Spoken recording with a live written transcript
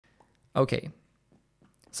Okay.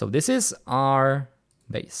 So this is our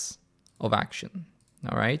base of action.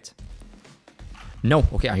 All right. No.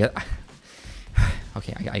 Okay.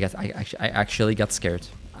 Okay. I actually got scared.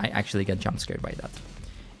 I actually got jump scared by that.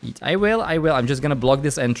 Eat. I will. I'm just gonna block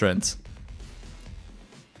this entrance.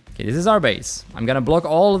 Okay. This is our base. I'm gonna block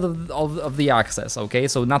all of the access. Okay.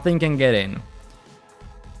 So nothing can get in.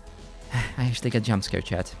 I actually got jump scared,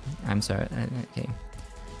 chat. I'm sorry. Okay.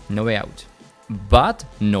 No way out. But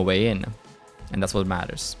no way in. And that's what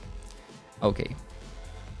matters. Okay.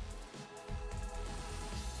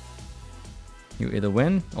 You either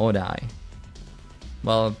win or die.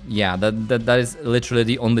 Well, yeah, that is literally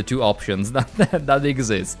the only two options that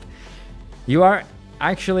exist. You are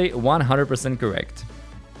actually 100% correct.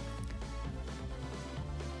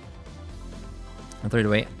 I'll throw it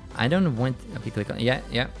away. I don't want... Okay, click on... Yeah.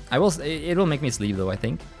 I will... It will make me sleep, though, I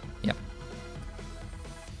think. Yep.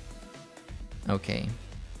 Okay.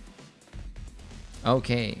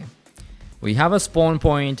 Okay. We have a spawn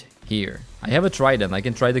point here. I have a trident. I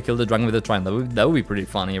can try to kill the dragon with a trident. That would be pretty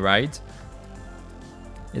funny, right?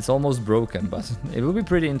 It's almost broken, but it will be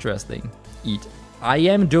pretty interesting. Eat. I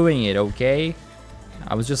am doing it, okay?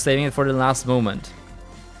 I was just saving it for the last moment.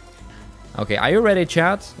 Okay, are you ready,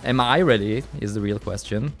 chat? Am I ready? Is the real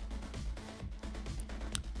question.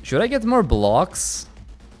 Should I get more blocks?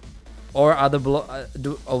 Or other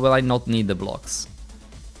or will I not need the blocks?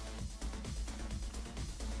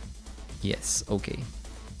 Yes, okay.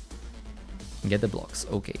 Get the blocks,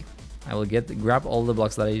 okay. I will grab all the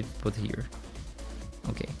blocks that I put here.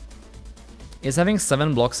 Okay. Is having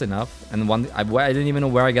 7 blocks enough? And one, I didn't even know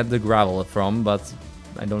where I got the gravel from, but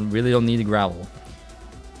I really don't need gravel.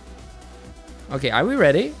 Okay, are we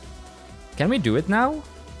ready? Can we do it now?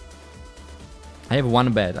 I have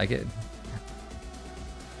 1 bed. I get.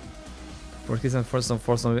 For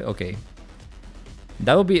some. Okay.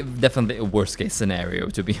 That would be definitely a worst case scenario,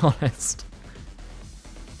 to be honest.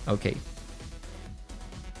 Okay.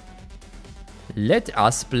 Let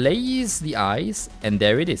us place the ice, and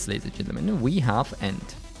there it is, ladies and gentlemen. We have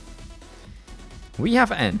end. We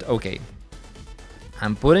have end. Okay.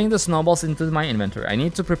 I'm putting the snowballs into my inventory. I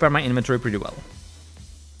need to prepare my inventory pretty well.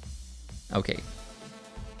 Okay.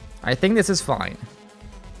 I think this is fine.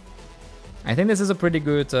 I think this is a pretty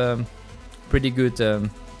good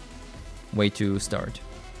way to start.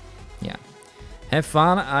 Yeah. Have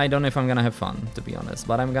fun. I don't know if I'm gonna have fun, to be honest,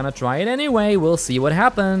 but I'm gonna try it anyway. We'll see what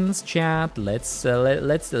happens, chat. Let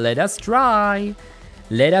us try.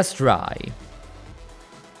 Let us try.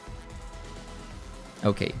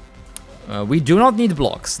 Okay. We do not need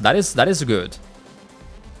blocks. That is good.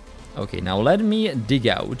 Okay, now let me dig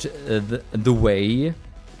out the way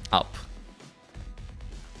up.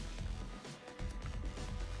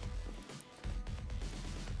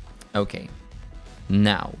 Okay.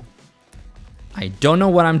 Now, I don't know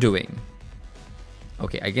what I'm doing.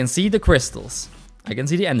 Okay, I can see the crystals. I can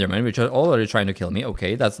see the Enderman, which are already trying to kill me.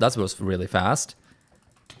 Okay, that was really fast.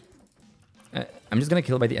 I'm just gonna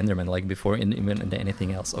kill by the Enderman, like before even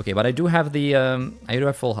anything else. Okay, but I do have the I do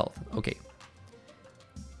have full health. Okay.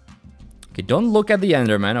 Okay, don't look at the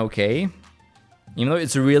Enderman. Okay. Even though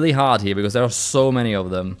it's really hard here because there are so many of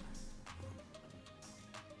them.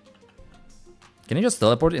 Can you just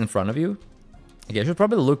teleport in front of you? Okay, I should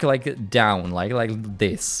probably look like down, like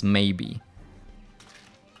this, maybe.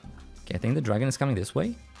 Okay, I think the dragon is coming this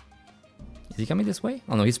way. Is he coming this way?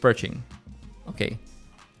 Oh no, he's perching. Okay.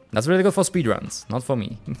 That's really good for speedruns, not for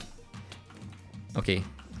me. Okay,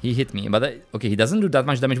 he hit me, but okay, he doesn't do that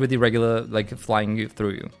much damage with the regular, like, flying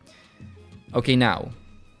through you. Okay, now.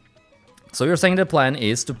 So you're saying the plan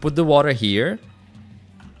is to put the water here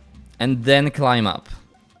and then climb up.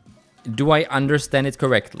 Do I understand it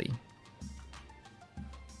correctly?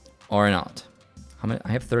 Or not? How many?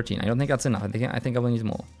 I have 13. I don't think that's enough. I think I will need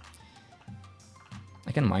more.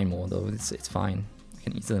 I can mine more though. It's fine. I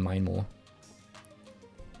can easily mine more.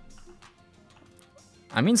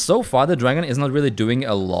 I mean, so far the dragon is not really doing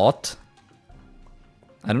a lot.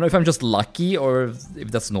 I don't know if I'm just lucky or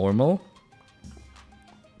if that's normal.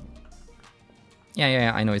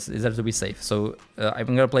 Yeah, I know. It's there to be safe. So I'm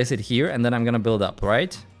gonna place it here and then I'm gonna build up,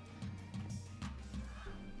 right?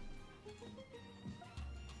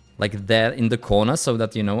 Like there in the corner so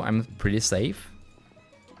that, you know, I'm pretty safe.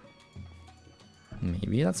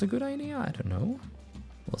 Maybe that's a good idea. I don't know.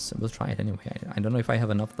 We'll try it anyway. I don't know if I have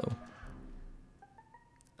enough though.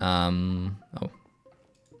 Oh.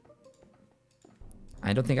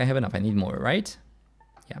 I don't think I have enough. I need more, right?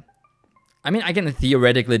 Yeah. I mean, I can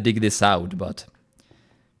theoretically dig this out, but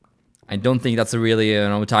I don't think that's really, you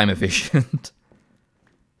know, time efficient.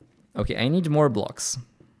 Okay, I need more blocks.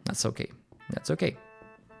 That's okay. That's okay.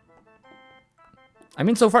 I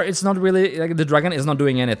mean, so far it's not really like the dragon is not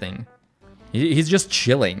doing anything. He's just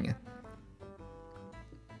chilling.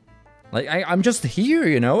 Like I'm just here,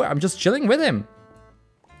 you know. I'm just chilling with him.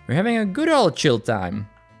 We're having a good old chill time.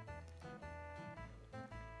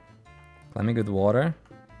 Climbing with water.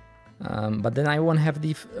 But then I won't have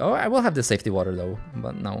the... Oh, I will have the safety water though.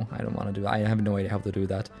 But no, I don't want to do that. I have no idea how to do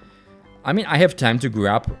that. I mean, I have time to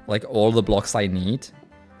grab like all the blocks I need.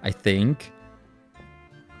 I think.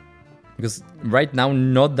 Because right now,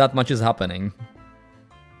 not that much is happening.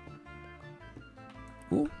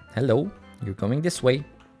 Ooh, hello. You're coming this way.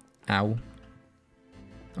 Ow.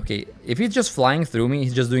 Okay, if he's just flying through me,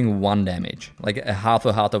 he's just doing 1 damage. Like a half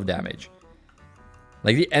a heart of damage.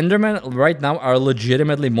 Like the Endermen right now are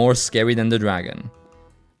legitimately more scary than the dragon.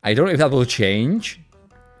 I don't know if that will change.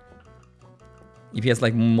 If he has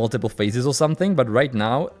like multiple phases or something, but right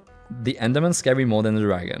now, the Endermen scare me more than the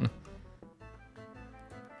dragon.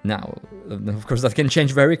 Now, of course that can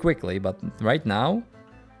change very quickly, but right now...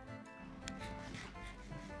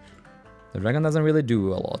 The dragon doesn't really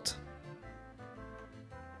do a lot.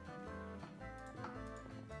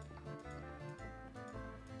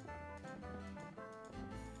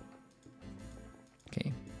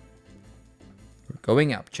 Okay. We're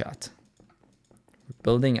going up, chat. We're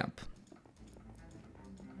building up.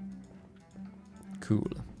 Cool.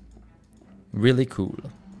 Really cool.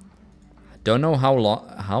 Don't know how long,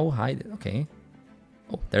 how high, okay.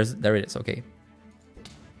 Oh, there it is, okay.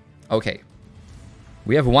 Okay.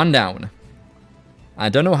 We have 1 down. I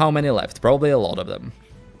don't know how many left, probably a lot of them.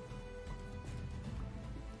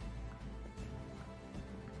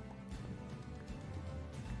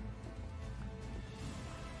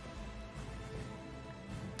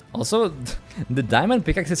 Also, the diamond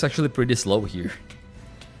pickaxe is actually pretty slow here.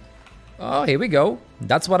 Oh, here we go.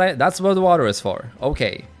 That's what the water is for.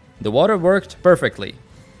 Okay. The water worked perfectly.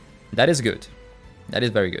 That is good. That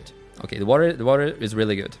is very good. Okay, the water is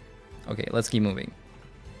really good. Okay, let's keep moving.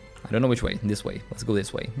 I don't know which way. This way. Let's go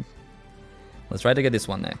this way. Let's try to get this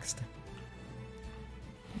one next.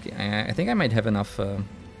 Okay, I think I might have enough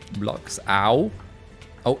blocks. Ow.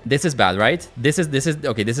 Oh, this is bad, right? This is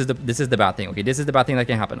okay. This is the bad thing. Okay, this is the bad thing that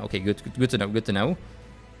can happen. Okay, good to know. Good to know.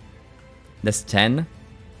 That's 10.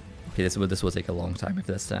 Okay, this will take a long time if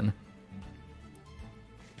that's 10.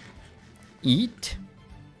 Eat.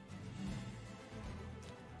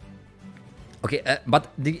 Okay, but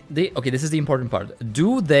okay, this is the important part.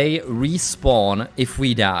 Do they respawn if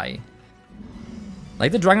we die?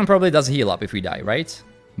 Like the dragon probably does heal up if we die, right?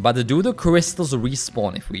 But do the crystals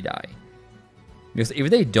respawn if we die? Because if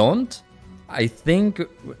they don't, I think...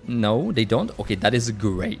 No, they don't? Okay, that is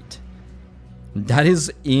great. That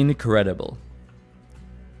is incredible.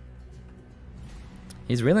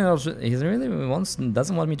 He's really not... He really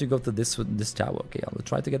doesn't want me to go to this tower. Okay, I'll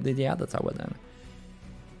try to get the other tower then.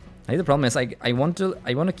 I think the problem is I want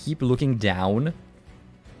to keep looking down.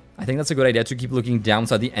 I think that's a good idea to keep looking down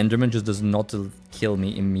so the Enderman just does not kill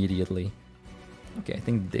me immediately. Okay, I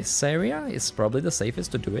think this area is probably the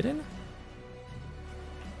safest to do it in.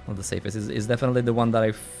 Well, the safest is definitely the one that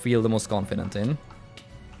I feel the most confident in.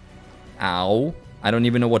 Ow. I don't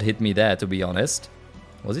even know what hit me there, to be honest.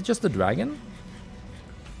 Was it just the dragon?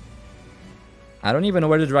 I don't even know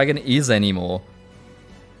where the dragon is anymore.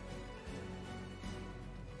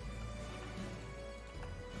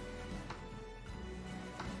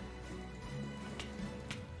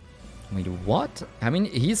 Wait, what? I mean,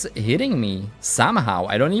 he's hitting me somehow.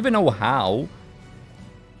 I don't even know how.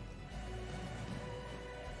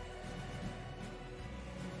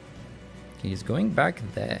 He's going back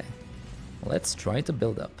there. Let's try to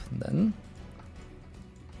build up then.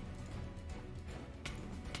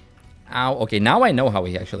 Ow, okay, now I know how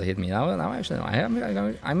he actually hit me. Now I actually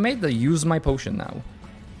know. I made use my potion now.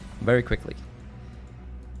 Very quickly.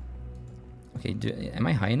 Okay, am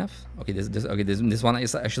I high enough? Okay, this one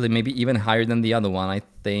is actually maybe even higher than the other one, I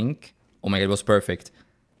think. Oh my god, it was perfect.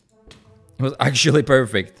 It was actually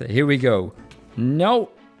perfect. Here we go. No.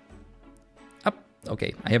 Up.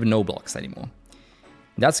 Okay, I have no blocks anymore.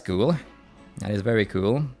 That's cool. That is very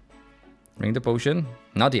cool. Drink the potion.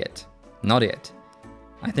 Not yet. Not yet.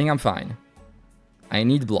 I think I'm fine. I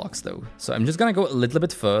need blocks though. So I'm just gonna go a little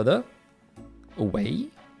bit further away.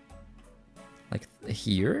 Like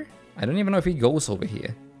here. I don't even know if he goes over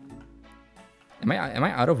here. Am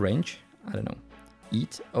I out of range? I don't know.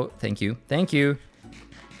 Eat. Oh, thank you. Thank you.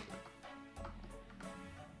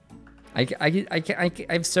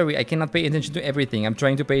 I'm sorry, I cannot pay attention to everything. I'm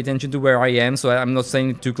trying to pay attention to where I am, so I'm not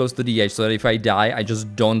staying too close to the edge, so that if I die, I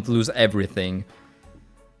just don't lose everything.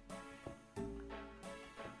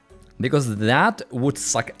 Because that would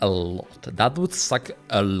suck a lot. That would suck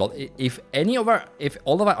a lot. If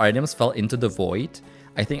all of our items fell into the void,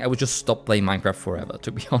 I think I would just stop playing Minecraft forever,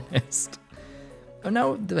 to be honest. Oh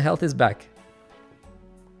no, the health is back.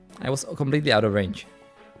 I was completely out of range.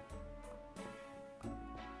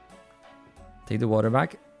 Take the water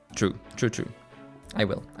back. True. I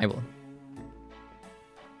will.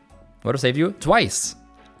 Water saved you? Twice.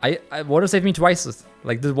 Water saved me twice.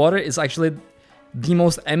 Like, the water is actually the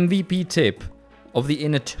most MVP tip of the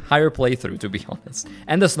entire playthrough, to be honest.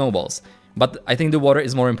 And the snowballs. But I think the water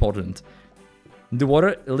is more important. The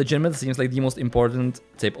water legitimately seems like the most important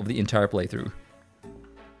tip of the entire playthrough.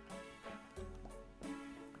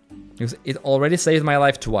 Because it already saved my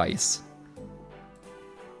life twice.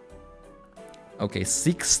 Okay,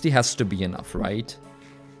 60 has to be enough, right?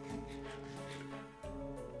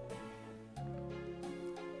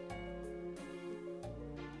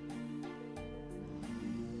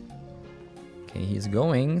 Okay, he's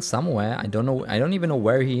going somewhere. I don't know. I don't even know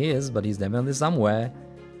where he is, but he's definitely somewhere.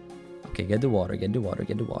 Okay, get the water, get the water,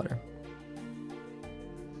 get the water.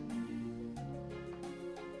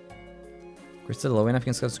 Crystal low enough,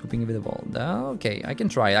 can start scooping with the ball. Okay, I can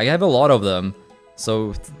try. I have a lot of them,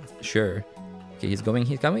 so sure. Okay, he's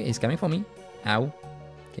coming for me. Ow.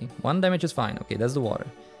 Okay, 1 damage is fine. Okay, that's the water.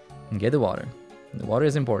 Get the water. The water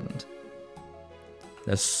is important.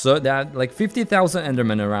 There are like 50,000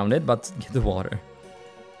 Endermen around it, but get the water.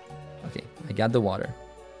 Okay, I got the water.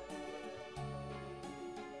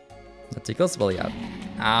 That tickles? Well, yeah.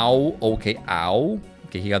 Ow. Okay, ow.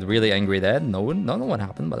 Okay, he got really angry there. Don't know what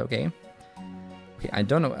happened, but okay. Okay, I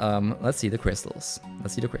don't know. Let's see the crystals.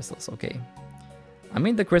 Okay. I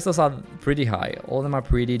mean, the crystals are pretty high. All of them are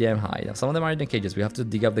pretty damn high. Some of them are in the cages. We have to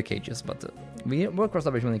dig up the cages, but we'll cross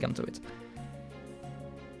that bridge when we come to it.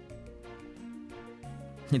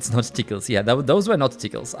 It's not tickles. Yeah, those were not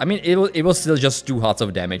tickles. I mean, it was still just 2 hearts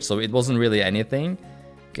of damage, so it wasn't really anything.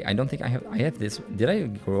 Okay, I don't think I have this. Did I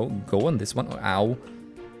go on this one? Oh, ow.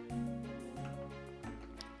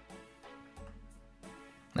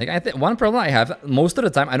 Like, I think one problem I have, most of the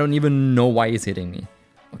time I don't even know why it's hitting me.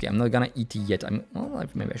 Okay, I'm not gonna eat it yet. Well,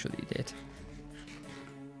 maybe I should eat it.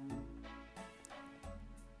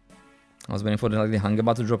 I was waiting for the hunger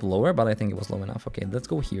bar to drop lower, but I think it was low enough. Okay, let's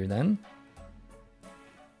go here then.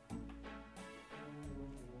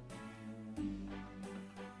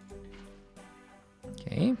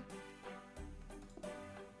 Okay.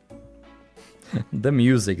 The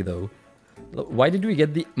music, though. Why did we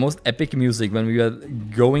get the most epic music when we were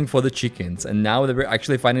going for the chickens? And now that we're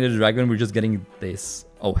actually finding the dragon, we're just getting this.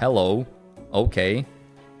 Oh, hello. Okay.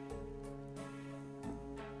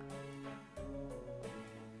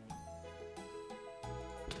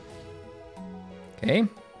 Okay.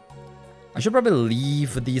 I should probably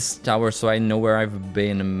leave these towers so I know where I've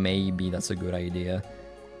been. Maybe that's a good idea.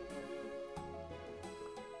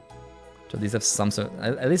 So these have some sort,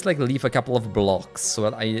 at least like leave a couple of blocks so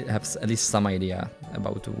that I have at least some idea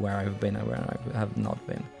about where I've been and where I have not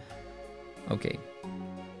been. Okay.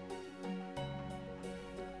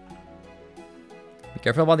 Be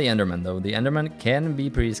careful about the Enderman though. The Enderman can be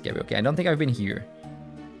pretty scary. Okay, I don't think I've been here.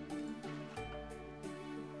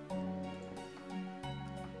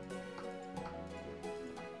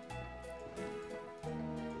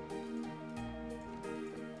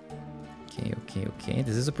 Okay,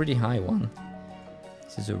 this is a pretty high one.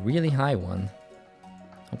 This is a really high one.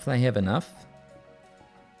 Hopefully I have enough.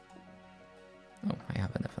 Oh, I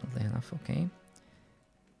have definitely enough, okay.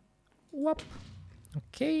 Whoop.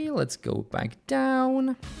 Okay, let's go back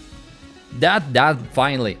down. That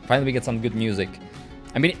finally we get some good music.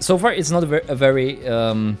 I mean, so far it's not a very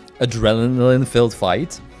adrenaline-filled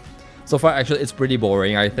fight. So far, actually, it's pretty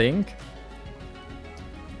boring, I think.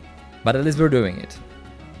 But at least we're doing it.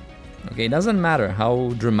 Okay, it doesn't matter how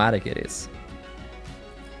dramatic it is.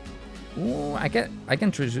 Ooh, I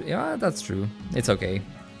can choose. Yeah, that's true. It's okay.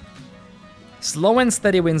 Slow and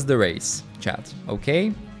steady wins the race, chat.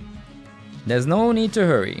 Okay? There's no need to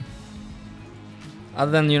hurry.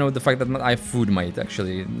 Other than, you know, the fact that my food might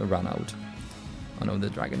actually run out. Oh no, the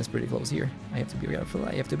dragon is pretty close here. I have to be careful.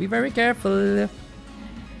 I have to be very careful.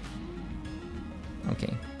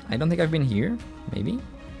 Okay. I don't think I've been here. Maybe.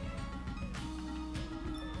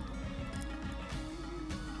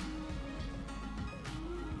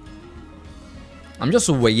 I'm just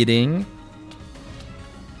waiting.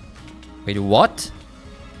 Wait, what?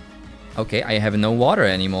 Okay, I have no water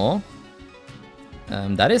anymore.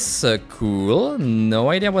 That is cool.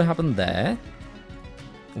 No idea what happened there.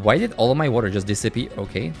 Why did all of my water just disappear?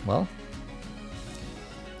 Okay, well.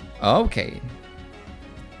 Okay.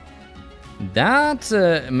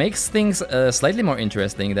 That makes things slightly more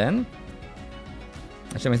interesting then.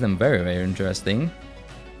 Actually makes them very, very interesting.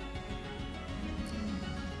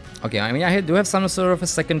 Okay, I mean, I do have some sort of a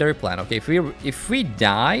secondary plan. Okay, if we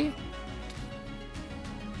die,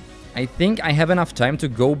 I think I have enough time to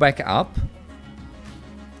go back up.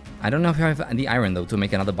 I don't know if I have the iron though to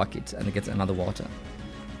make another bucket and get another water.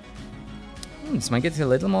 This might get a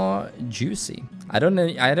little more juicy. I don't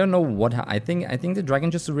know what. I think the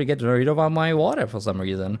dragon just to get rid of all my water for some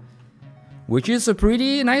reason, which is a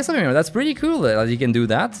pretty nice of him. That's pretty cool that he can do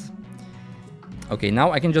that. Okay,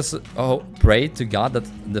 now I can just pray to God that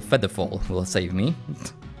the featherfall will save me.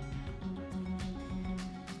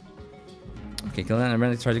 Okay, kill that and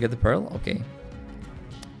then try to get the pearl. Okay.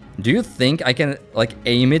 Do you think I can like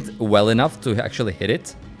aim it well enough to actually hit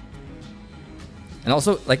it? And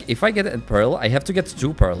also, like, if I get a pearl, I have to get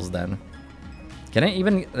 2 pearls then. Can I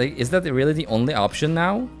even, like, is that really the only option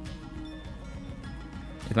now?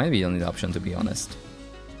 It might be the only option, to be honest.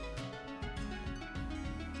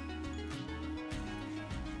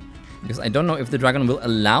 Because I don't know if the dragon will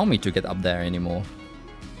allow me to get up there anymore.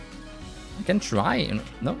 I can try.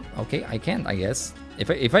 No, okay, I can't, I guess.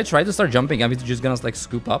 If I try to start jumping, I'm just gonna, like,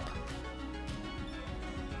 scoop up.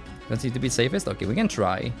 Doesn't seem to be safest? Okay, we can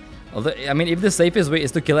try. Although, I mean, if the safest way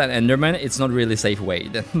is to kill an Enderman, it's not really a safe way.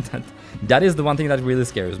 That is the one thing that really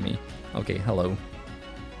scares me. Okay, hello.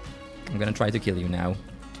 I'm gonna try to kill you now.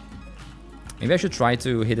 Maybe I should try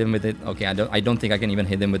to hit him with it. Okay, I don't think I can even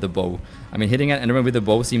hit him with a bow. I mean, hitting an Enderman with a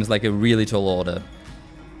bow seems like a really tall order.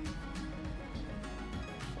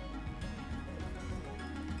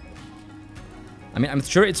 I mean, I'm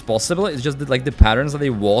sure it's possible. It's just that, like, the patterns that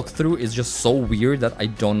they walk through is just so weird that I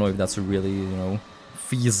don't know if that's really, you know,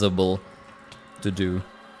 feasible to do.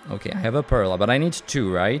 Okay, I have a pearl, but I need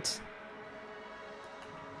 2, right?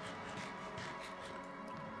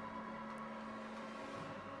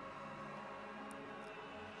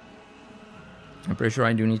 I'm pretty sure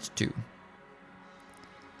I do need 2.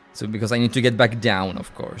 So, because I need to get back down,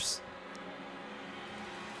 of course.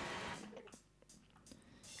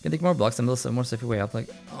 You can take more blocks and build a more safe way up. Like,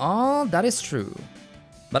 oh, that is true.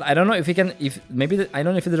 But I don't know if he can, I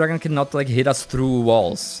don't know if the dragon cannot, like, hit us through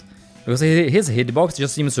walls. Because his hitbox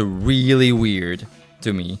just seems really weird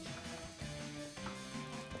to me.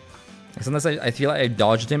 Sometimes I feel like I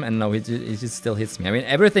dodged him and no, it just still hits me. I mean,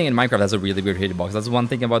 everything in Minecraft has a really weird hitbox. That's one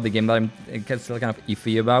thing about the game that I'm still kind of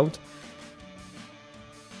iffy about.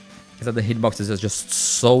 Is that the hitbox is just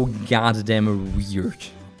so goddamn weird.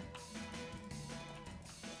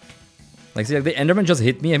 Like, see, like, the Enderman just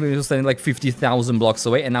hit me and he was standing like 50,000 blocks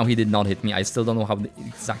away and now he did not hit me. I still don't know how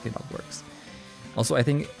exactly that works. Also, I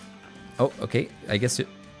think... Oh, okay. I guess...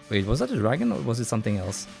 Wait, was that a dragon or was it something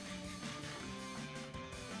else?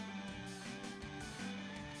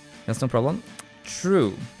 That's no problem.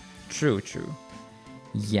 True. True.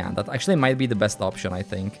 Yeah, that actually might be the best option, I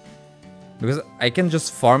think. Because I can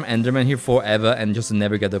just farm Enderman here forever and just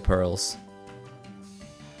never get the pearls.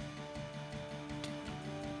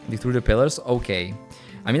 Through the pillars? Okay.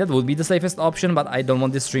 I mean, that would be the safest option, but I don't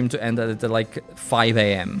want this stream to end at like 5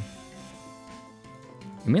 AM.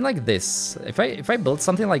 I mean, like this. If I build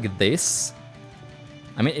something like this,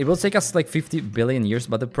 I mean, it will take us like 50 billion years,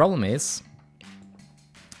 but the problem is...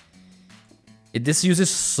 This uses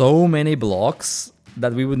so many blocks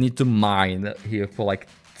that we would need to mine here for like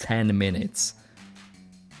 10 minutes.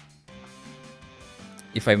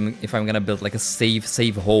 If I'm gonna build like a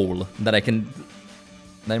safe hole that I can...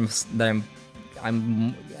 That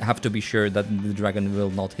I'm have to be sure that the dragon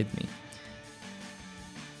will not hit me.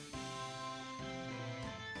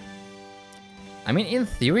 I mean, in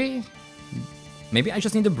theory, maybe I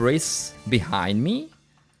just need a brace behind me.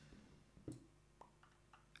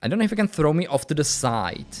 I don't know if it can throw me off to the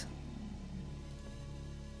side.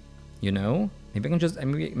 You know, maybe I can just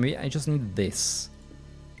maybe I just need this.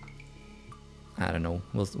 I don't know.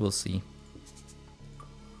 We'll see.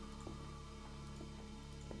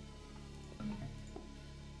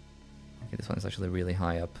 Okay, this one is actually really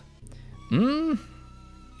high up.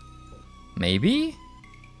 Maybe?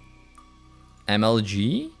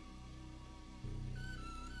 MLG?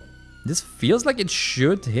 This feels like it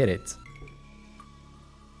should hit it.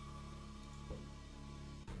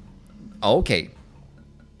 Okay.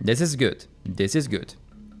 This is good. This is good.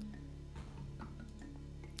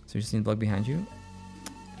 So you just need a block behind you.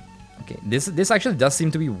 Okay, this actually does seem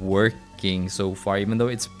to be working so far, even though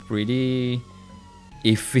it's pretty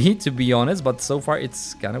iffy, to be honest, but so far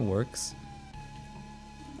it's kind of works.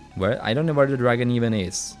 Where I don't know where the dragon even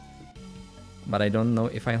is, but I don't know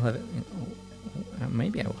if I'll have it.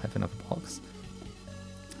 Maybe I will have enough blocks.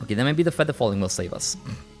 Okay, then maybe the feather falling will save us.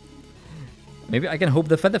 Maybe I can hope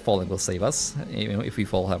the feather falling will save us, you know, if we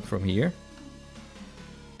fall up from here.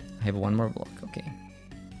 I have one more block, okay.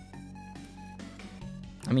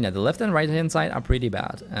 I mean, the left and right hand side are pretty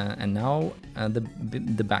bad, and now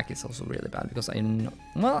the back is also really bad because I know,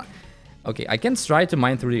 well, okay, I can try to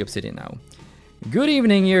mine through the obsidian now. Good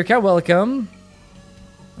evening, Yurka, welcome.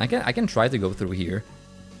 I can try to go through here.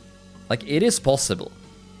 Like, it is possible.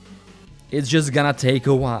 It's just gonna take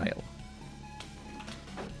a while.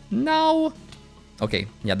 No. Okay,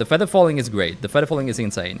 yeah, the feather falling is great. The feather falling is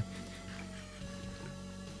insane.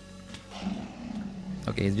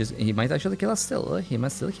 Okay, he might actually kill us still. He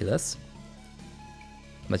might still kill us.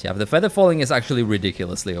 But yeah, the feather falling is actually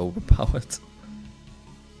ridiculously overpowered.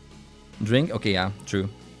 Drink? Okay, yeah, true.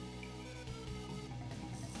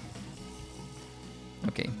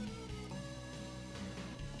 Okay.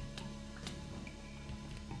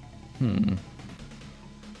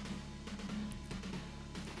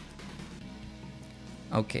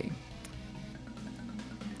 Okay.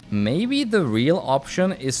 Maybe the real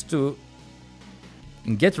option is to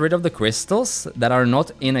get rid of the crystals that are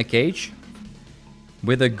not in a cage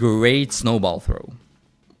with a great snowball throw.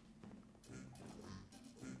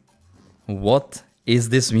 What is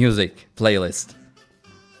this music playlist?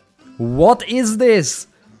 What is this?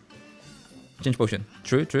 Change potion.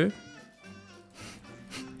 True, true.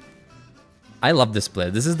 I love this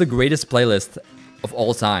playlist. This is the greatest playlist of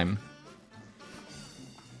all time.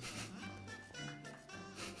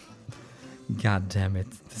 God damn it.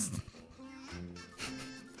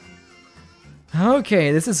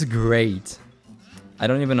 Okay, this is great. I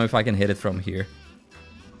don't even know if I can hit it from here.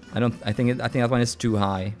 I think that one is too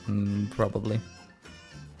high, probably.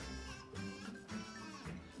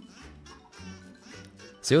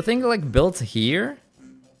 So you think like built here?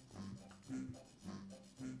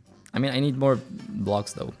 I mean, I need more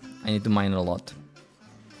blocks though. I need to mine a lot.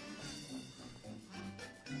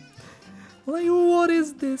 Like, what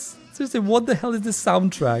is this? Seriously, what the hell is this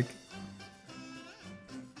soundtrack?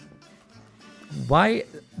 Why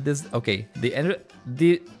this? Okay, the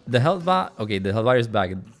health bar. Okay, the health bar is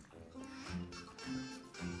back. And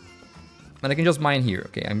I can just mine here.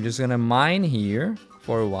 Okay, I'm just gonna mine here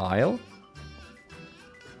for a while.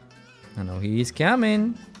 I know he's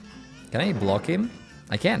coming. Can I block him?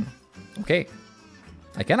 I can. Okay,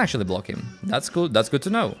 I can actually block him. That's cool. That's good to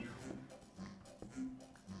know.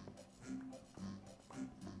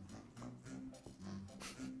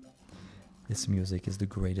 This music is the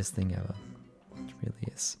greatest thing ever. It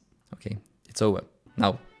really is. Okay, it's over.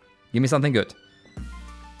 Now, give me something good.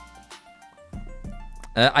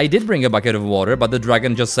 I did bring a bucket of water, but the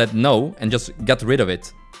dragon just said no and just got rid of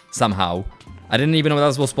it somehow. I didn't even know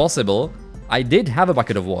that was possible. I did have a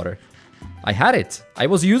bucket of water. I had it. I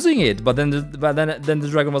was using it, but then the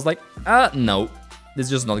dragon was like, no, this is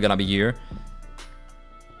just not gonna be here.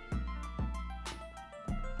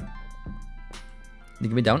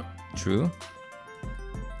 Dig me down. True.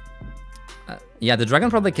 Yeah, the dragon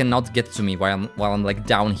probably cannot get to me while I'm like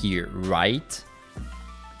down here, right?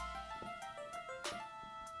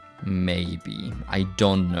 Maybe. I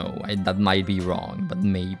don't know. That might be wrong, but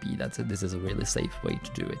maybe this is a really safe way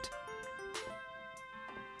to do it.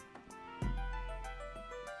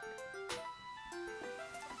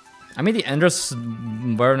 I mean, the enders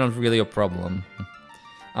were not really a problem.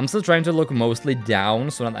 I'm still trying to look mostly down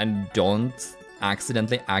so that I don't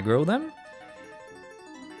accidentally aggro them.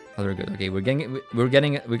 Oh, we're good. Okay, we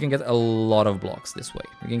can get a lot of blocks this way.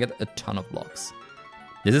 We can get a ton of blocks.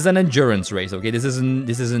 This is an endurance race, okay? This is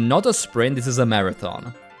not a sprint, this is a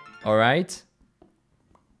marathon. All right?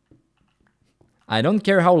 I don't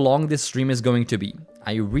care how long this stream is going to be.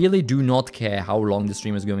 I really do not care how long the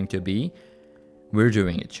stream is going to be. We're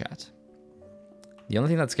doing it, chat. The only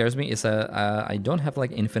thing that scares me is I don't have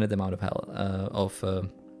like infinite amount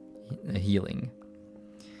of healing.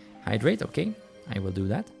 Hydrate, okay. I will do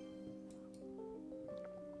that.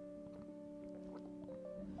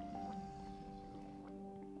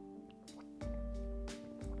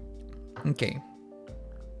 Okay.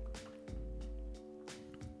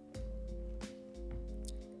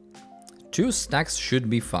 Two stacks should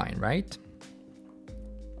be fine, right?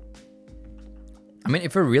 I mean,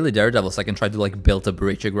 if we're really daredevils, I can try to like build a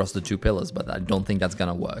bridge across the two pillars, but I don't think that's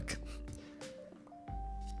gonna work.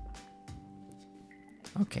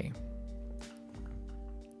 Okay.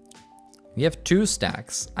 We have two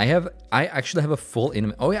stacks. I actually have a full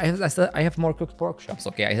oh yeah, I have more cooked pork chops.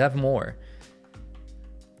 Okay, I have more.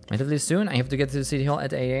 Relatively soon, I have to get to the city hall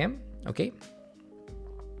at 8 AM. Okay.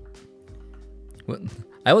 Well,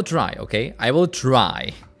 I will try. Okay, I will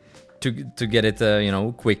try to get it, you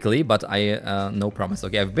know, quickly. But no promise.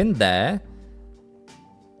 Okay, I've been there.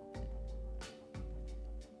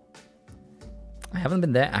 I haven't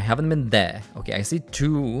been there. I haven't been there. Okay, I see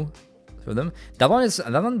two of them. That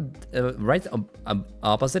one right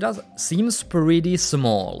opposite us seems pretty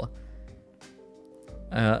small.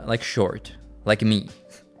 Like short, like me.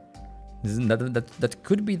 That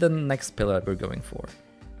could be the next pillar that we're going for,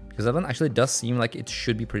 because that one actually does seem like it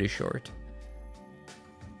should be pretty short.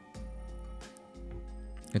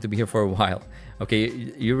 You have to be here for a while. Okay,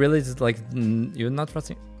 you really just like, you're not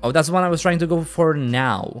trusting. Oh, that's one I was trying to go for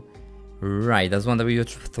now. Right, that's one that we were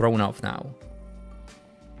thrown off now.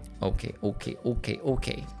 Okay.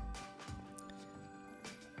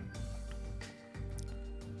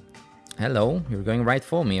 Hello, you're going right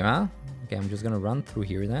for me, huh? Okay, I'm just gonna run through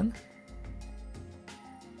here then.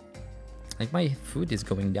 Like, my food is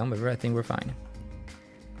going down, but I think we're fine.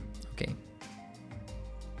 Okay.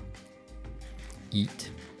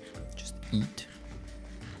 Eat. Just eat.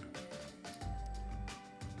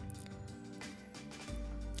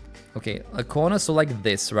 Okay, a corner, so like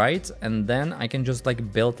this, right? And then I can just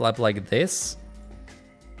like build up like this.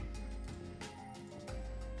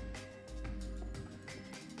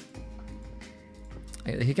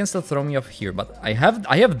 He can still throw me off here, but I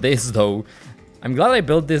have this though. I'm glad I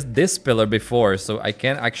built this pillar before, so I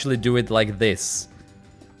can actually do it like this.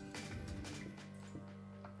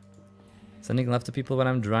 Sending love to people when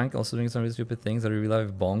I'm drunk, also doing some really stupid things that I really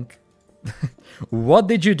love bonk. What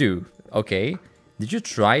did you do? Okay. Did you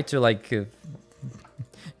try to like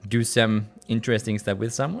do some interesting stuff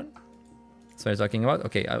with someone? That's what I'm talking about.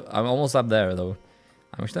 Okay, I'm almost up there though.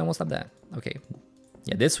 I'm actually almost up there. Okay.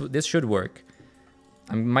 Yeah, this should work.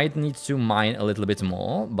 I might need to mine a little bit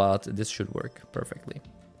more, but this should work perfectly.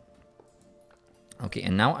 Okay,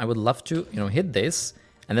 and now I would love to, hit this,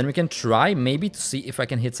 and then we can try maybe to see if I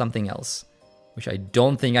can hit something else, which I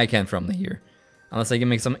don't think I can from here. Unless I can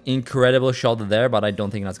make some incredible shot there, but I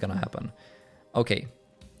don't think that's gonna happen. Okay.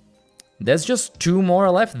 There's just two more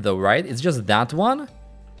left though, right? It's just that one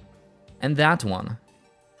and that one.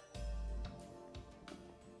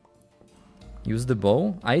 Use the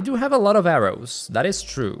bow. I do have a lot of arrows. That is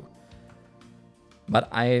true. But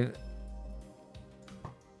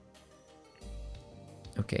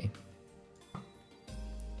okay.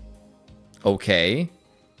 Okay.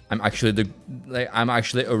 I'm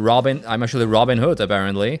actually Robin Hood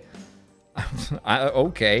apparently.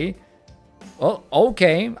 Okay. Well,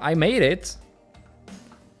 okay, I made it.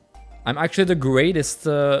 I'm actually the greatest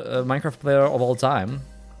Minecraft player of all time.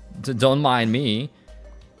 Don't mind me.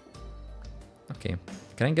 Okay,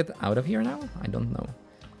 can I get out of here now? I don't know.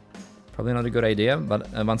 Probably not a good idea, but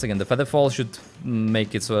once again, the feather fall should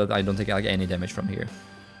make it so that I don't take like any damage from here.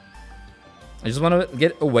 I just want to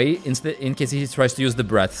get away in case he tries to use the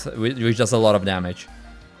breath, which does a lot of damage.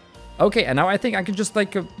 Okay, and now I think I can just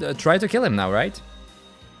like try to kill him now, right?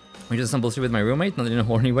 We just some bullshit with my roommate, not in a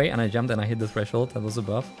horny way, and I jumped and I hit the threshold that was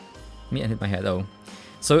above me and hit my head. Oh,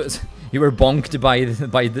 so you were bonked by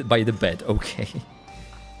the bed. Okay.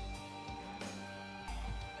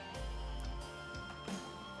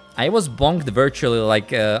 I was bonked virtually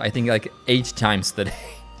like I think like 8 times today.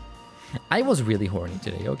 I was really horny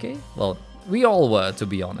today. Okay, well we all were, to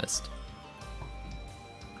be honest.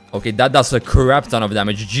 Okay, that does a crap ton of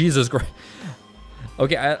damage. Jesus Christ.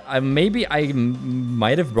 Okay, maybe I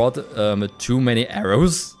might have brought too many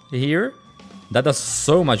arrows here. That does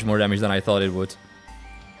so much more damage than I thought it would.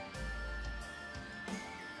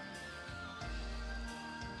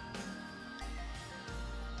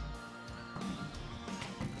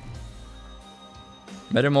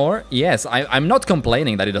 Better more? Yes, I'm not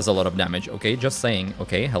complaining that it does a lot of damage, okay? Just saying.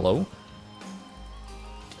 Okay, hello.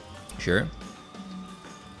 Sure.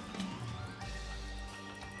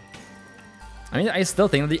 I mean, I still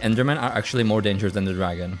think that the Endermen are actually more dangerous than the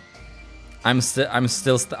dragon. I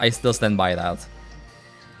still stand by that.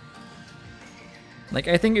 Like,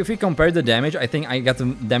 I think if we compare the damage, I think I got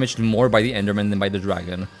damaged more by the Enderman than by the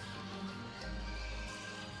dragon.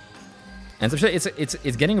 And especially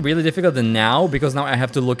it's getting really difficult now because now I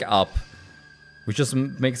have to look up, which just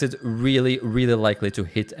makes it really, really likely to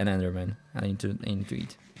hit an Enderman. I need to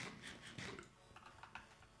eat.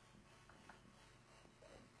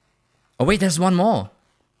 Oh wait, there's one more.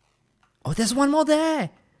 Oh, there's one more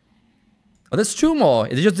there. Oh, there's 2 more.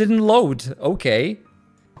 It just didn't load. Okay.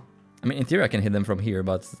 I mean, in theory, I can hit them from here,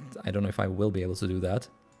 but I don't know if I will be able to do that.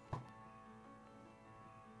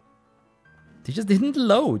 They just didn't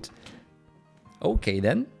load. Okay,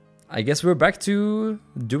 then. I guess we're back to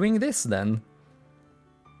doing this, then.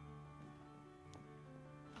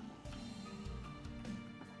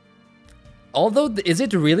 Although, is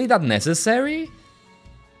it really that necessary?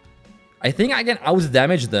 I think I can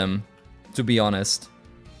out-damage them, to be honest.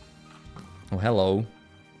 Oh, hello.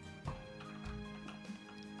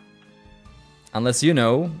 Unless, you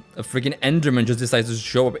know, a freaking Enderman just decides to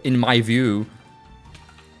show up in my view.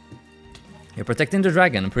 You're protecting the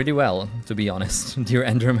dragon pretty well, to be honest, dear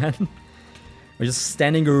Enderman. We're just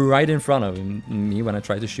standing right in front of me when I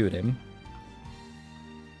try to shoot him.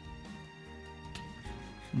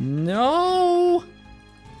 No!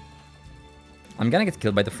 I'm gonna get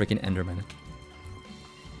killed by the freaking Enderman.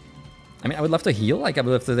 I mean, I would love to heal, like I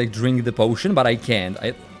would love to like drink the potion, but I can't.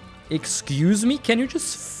 Excuse me, can you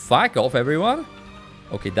just fuck off, everyone?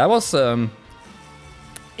 Okay, that was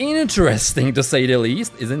interesting to say the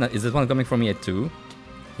least. Is this one coming from me too?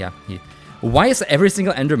 Yeah. Why is every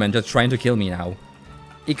single Enderman just trying to kill me now?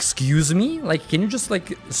 Excuse me? Like, can you just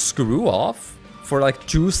like screw off for like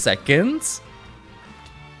 2 seconds?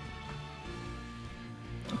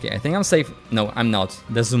 Okay, I think I'm safe. No, I'm not.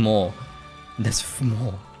 There's more. There's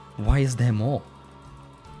more. Why is there more?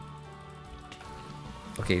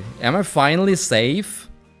 Okay, am I finally safe?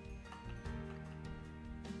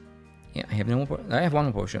 Yeah, I have no more. I have one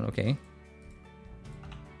more potion. Okay.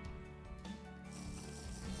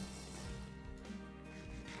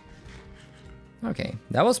 Okay,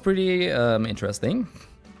 that was pretty interesting.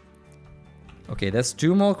 Okay, there's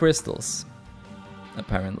 2 more crystals,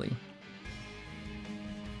 apparently.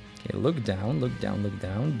 Okay, look down, look down, look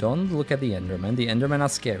down. Don't look at the Enderman. The Endermen are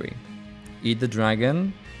scary. Eat the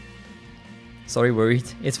dragon. Sorry,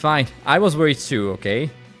 worried. It's fine. I was worried too, okay?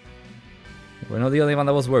 We're not the only one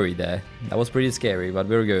that was worried there. That was pretty scary, but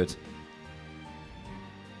we're good.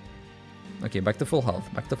 Okay, back to full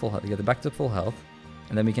health. Back to full health. Get back to full health.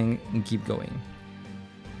 And then we can keep going.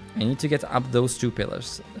 I need to get up those 2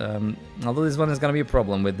 pillars. Although this one is gonna be a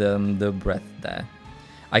problem with the breath there.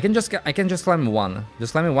 I can just climb one.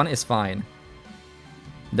 Just climbing one is fine.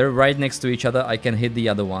 They're right next to each other. I can hit the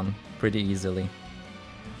other one pretty easily.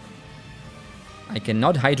 I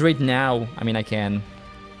cannot hydrate now. I mean, I can.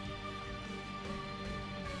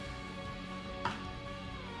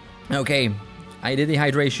 Okay, I did the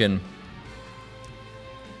hydration.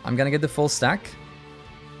 I'm gonna get the full stack.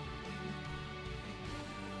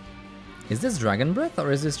 Is this dragon breath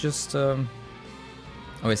or is this just? Oh,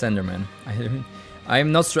 it's Enderman.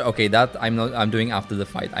 I'm not okay. That I'm not. I'm doing after the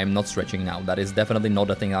fight. I'm not stretching now. That is definitely not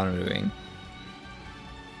the thing I'm doing.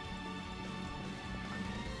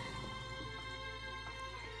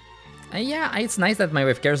 Yeah, it's nice that my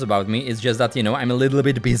wife cares about me. It's just that, you know, I'm a little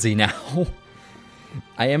bit busy now.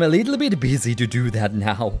 I am a little bit busy to do that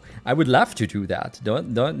now. I would love to do that.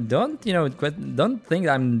 Don't you know? Don't think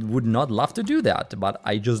I would not love to do that, but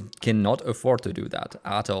I just cannot afford to do that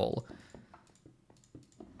at all.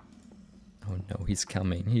 Oh no, he's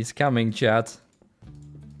coming. He's coming, chat.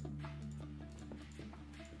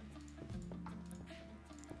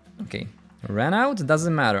 Okay, ran out.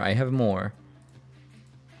 Doesn't matter. I have more.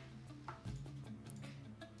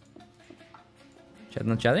 Chat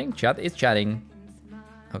not chatting? Chat is chatting.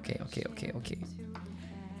 Okay.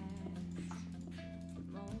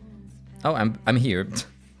 Oh, I'm here.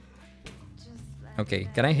 Okay,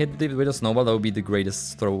 can I hit it with a snowball? That would be the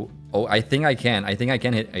greatest throw. Oh, I think I can. I think I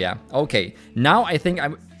can hit. Yeah. Okay. Now I think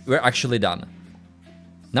we're actually done.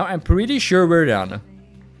 Now I'm pretty sure we're done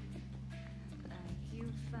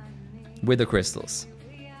with the crystals.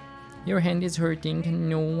 Your hand is hurting.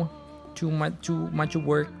 No, too much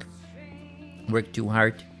work. Work too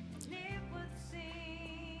hard.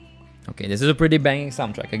 Okay, this is a pretty banging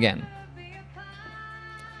soundtrack again.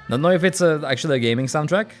 Don't know if it's actually a gaming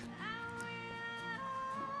soundtrack.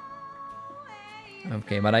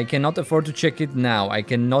 Okay, but I cannot afford to check it now. I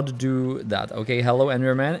cannot do that. Okay, hello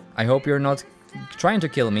Enderman. I hope you're not trying to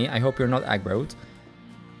kill me. I hope you're not aggroed.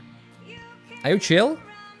 Are you chill?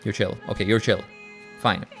 You're chill. Okay, you're chill.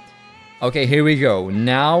 Fine. Okay, here we go.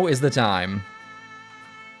 Now is the time.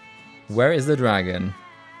 Where is the dragon?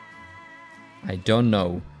 I don't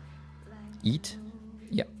know. Eat?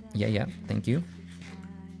 Yeah. Thank you.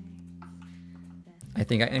 I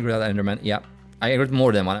think I aggroed that Enderman. Yeah. I aggroed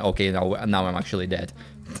more than one. Okay, now I'm actually dead.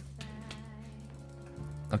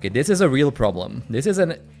 Okay, this is a real problem. This is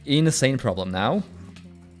an insane problem now.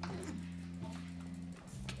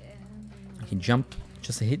 Okay, jump.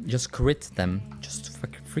 Just hit. Just crit them. Just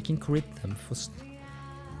freaking crit them.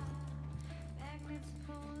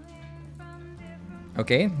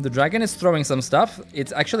 Okay, the dragon is throwing some stuff.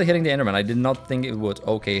 It's actually hitting the Enderman. I did not think it would.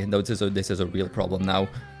 Okay, no, this is a real problem now.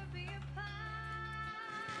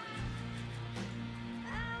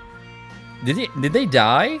 Did they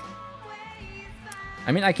die?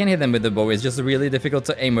 I mean, I can hit them with the bow. It's just really difficult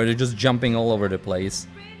to aim, or they're just jumping all over the place.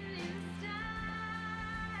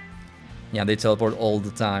 Yeah, they teleport all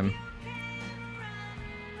the time.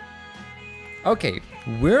 Okay,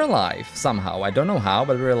 we're alive somehow. I don't know how,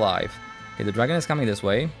 but we're alive. Okay, the dragon is coming this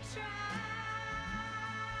way.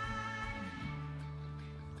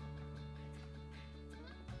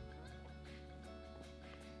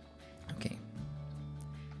 Okay.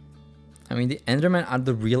 I mean, the Endermen are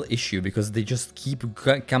the real issue because they just keep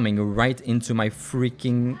coming right into my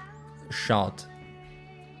freaking shot.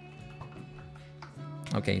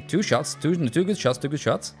 Okay, two shots, two good shots, two good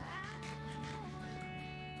shots.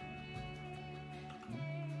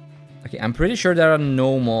 Okay, I'm pretty sure there are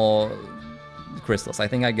no more crystals. I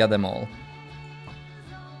think I got them all.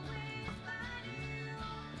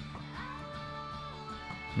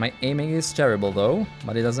 My aiming is terrible though,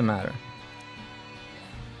 but it doesn't matter.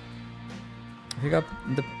 Pick up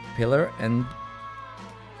the pillar and...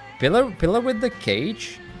 Pillar with the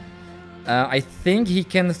cage? I think he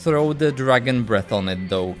can throw the dragon breath on it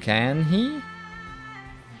though, can he?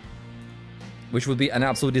 Which would be an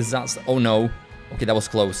absolute disaster. Oh no. Okay, that was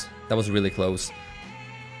close. That was really close.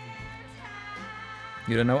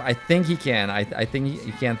 You don't know? I think he can. I think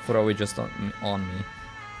he can throw it just on me.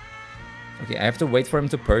 Okay, I have to wait for him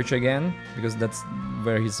to perch again, because that's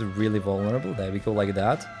where he's really vulnerable. There we go, like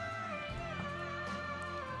that.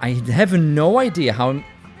 I have no idea how...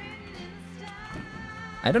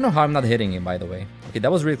 I don't know how I'm not hitting him, by the way. Okay,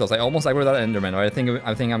 that was really close. I almost aggroed that Enderman, or I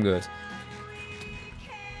think I'm good.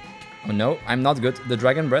 Oh no, I'm not good. The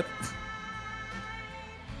dragon breath.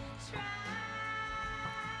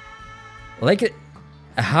 Like,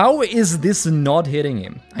 how is this not hitting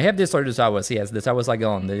him? I have destroyed the towers. Yes, the towers are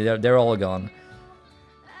gone. They're all gone.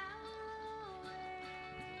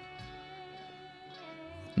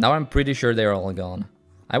 Now I'm pretty sure they're all gone.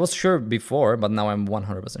 I was sure before, but now I'm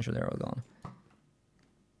 100% sure they're all gone.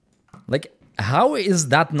 Like, how is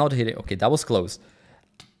that not hitting? Okay, that was close.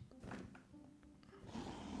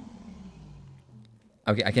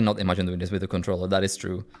 Okay, I cannot imagine doing this with the controller. That is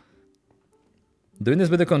true. Doing this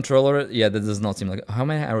with the controller, yeah, that does not seem like... How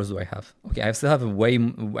many arrows do I have? Okay, I still have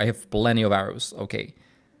I have plenty of arrows. Okay.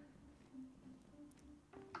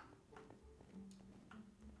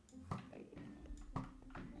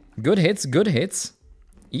 Good hits, good hits.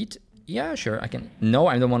 Eat? Yeah, sure, I can... No,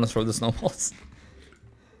 I don't want to throw the snowballs.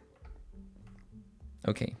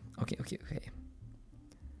 Okay.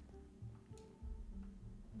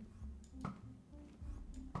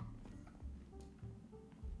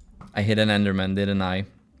 I hit an Enderman, didn't I?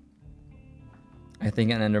 I think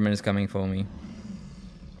an Enderman is coming for me.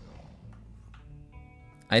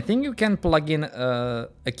 I think you can plug in a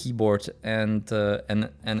keyboard and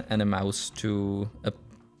a mouse to a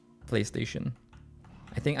PlayStation.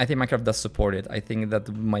 I think Minecraft does support it. I think that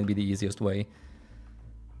might be the easiest way.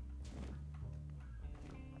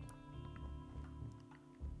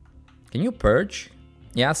 Can you perch?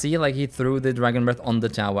 Yeah, see, like he threw the dragon breath on the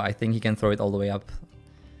tower. I think he can throw it all the way up.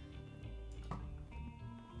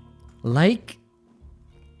 Like,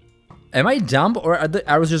 am I dumb or are the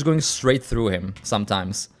arrows just going straight through him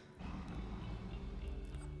sometimes?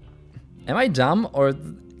 Am I dumb or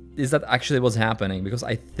is that actually what's happening? Because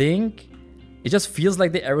I think it just feels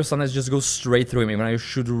like the arrows sometimes just go straight through him even I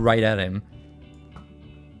shoot right at him.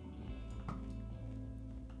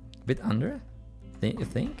 A bit under? You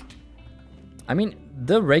think? I mean,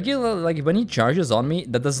 the regular, like when he charges on me,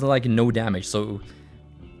 that does like no damage, so...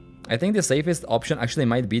 I think the safest option actually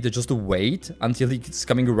might be to just wait until he's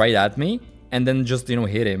coming right at me and then just, you know,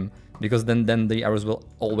 hit him. Because then the arrows will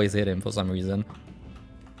always hit him for some reason.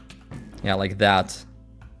 Yeah, like that.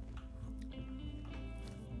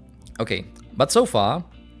 Okay, but so far,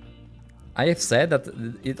 I have said that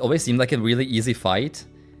it always seemed like a really easy fight.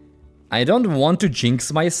 I don't want to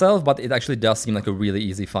jinx myself, but it actually does seem like a really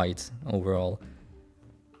easy fight overall.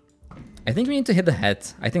 I think we need to hit the head.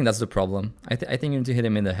 I think that's the problem. I think you need to hit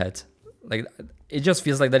him in the head. Like, it just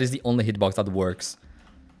feels like that is the only hitbox that works.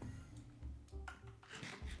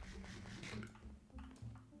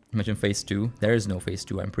 Imagine phase 2. There is no phase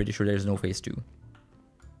 2. I'm pretty sure there is no phase 2.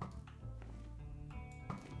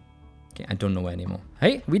 Okay, I don't know anymore.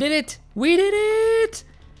 Hey, we did it! We did it!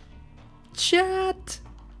 Chat!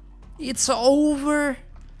 It's over!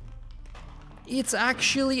 It's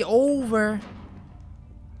actually over!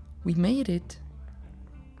 We made it.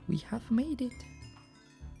 We have made it.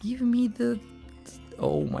 Give me the...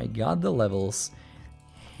 Oh my god, the levels.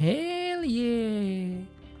 Hell yeah.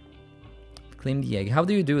 Claim the egg. How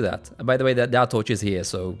do you do that? By the way, that torch is here,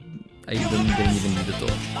 so I didn't even need the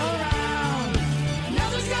torch.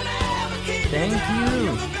 Thank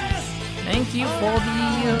you. Thank you for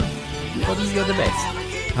you're the best.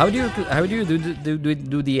 How do you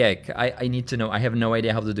do the egg? I need to know. I have no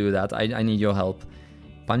idea how to do that. I need your help.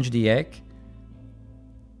 Punch the egg.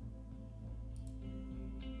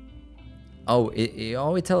 Oh,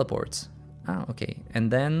 it teleports. Ah, okay.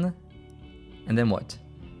 And then what?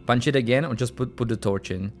 Punch it again or just put the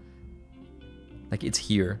torch in? Like it's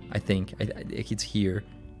here, I think. It's here.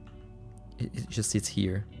 It just sits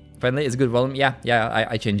here. Finally, it's good volume. Yeah,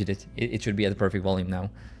 I changed it. It should be at the perfect volume now.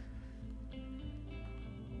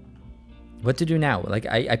 What to do now? Like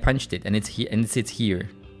I punched it and it's here and it sits here.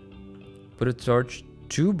 Put a torch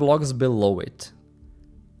 2 blocks below it.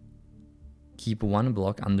 Keep 1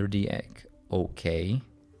 block under the egg. Okay.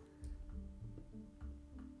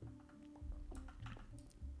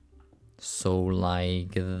 So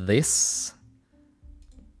like this.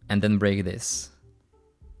 And then break this.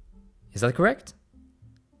 Is that correct?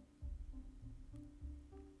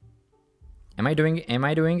 Am I doing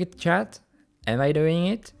it, chat? Am I doing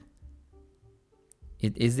it?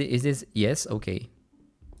 Is this yes? Okay.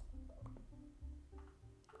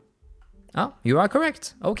 Oh, you are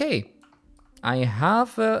correct. Okay. I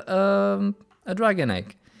have a dragon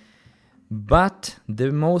egg. But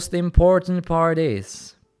the most important part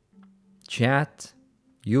is, chat,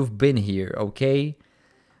 you've been here, okay?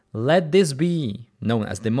 Let this be known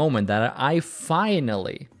as the moment that I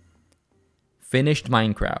finally finished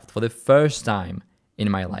Minecraft for the first time in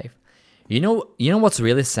my life. You know what's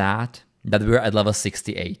really sad? That we're at level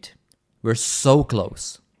 68. We're so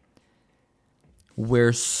close.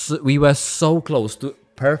 We were so close to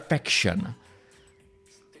perfection.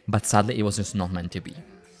 But sadly, it was just not meant to be.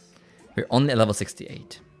 We're only at level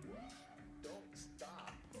 68.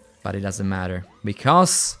 But it doesn't matter.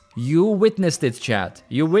 Because you witnessed it, chat.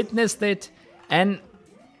 You witnessed it. And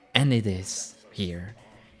it is here.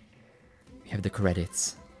 We have the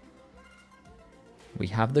credits. We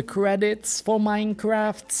have the credits for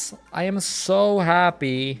Minecraft. I am so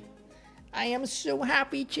happy. I am so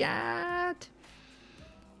happy, chat.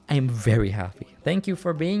 I am very happy. Thank you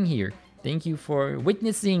for being here. Thank you for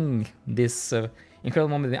witnessing this incredible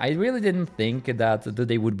moment. I really didn't think that the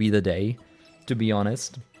day would be the day, to be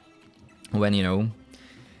honest. When, you know,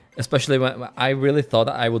 especially when I really thought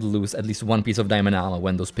I would lose at least 1 piece of diamond armor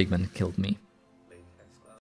when those pigmen killed me.